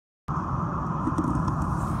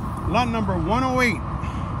Lot number 108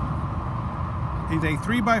 is a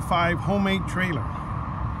 3x5 homemade trailer.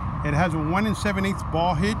 It has a 1 7/8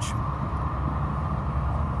 ball hitch.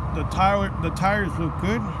 The tires look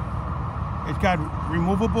good. It's got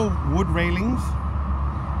removable wood railings.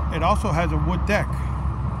 It also has a wood deck.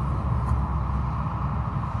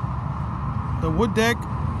 The wood deck,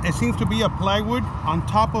 it seems to be a plywood on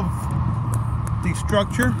top of the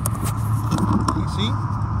structure. You see?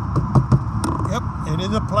 Yep, it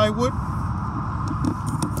is a plywood.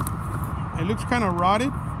 It looks kind of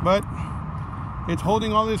rotted, but it's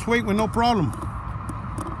holding all this weight with no problem.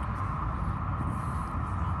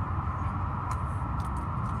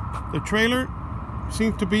 The trailer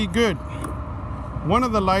seems to be good. One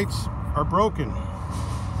of the lights are broken.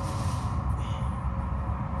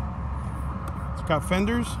 It's got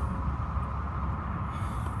fenders.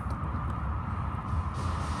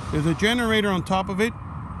 There's a generator on top of it,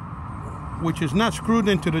 which is not screwed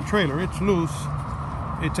into the trailer. It's loose.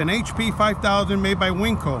 It's an HP 5000 made by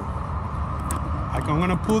Winco. I'm going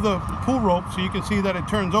to pull the pull rope so you can see that it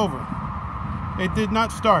turns over. It did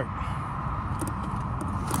not start.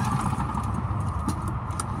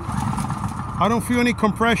 I don't feel any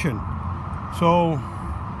compression, so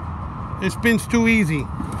it spins too easy.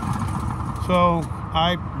 So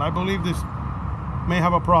I believe this may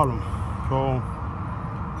have a problem. So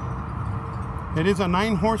it is a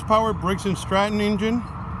 9 horsepower Briggs & Stratton engine.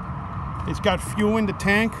 It's got fuel in the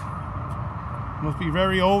tank. Must be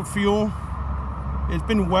very old fuel. It's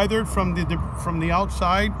been weathered from the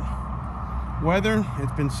outside. Weather.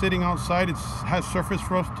 It's been sitting outside. It has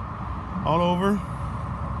surface rust all over.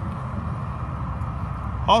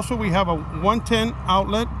 Also, we have a 110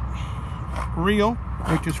 outlet reel,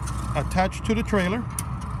 which is attached to the trailer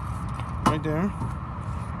right there.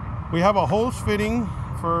 We have a hose fitting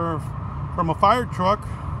from a fire truck,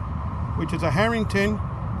 which is a Harrington.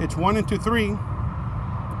 It's 1 into 3.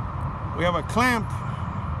 We have a clamp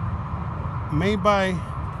made by,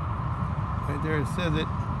 right there it says it,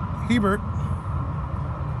 Hebert.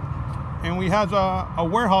 And we have a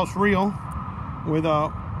warehouse reel with a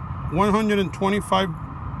 125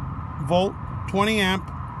 volt 20 amp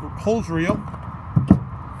hose reel.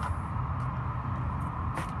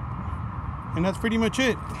 And that's pretty much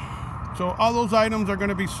it. So all those items are going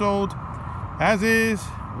to be sold as is,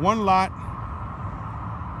 one lot.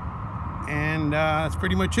 And that's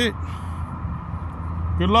pretty much it.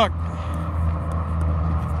 Good luck.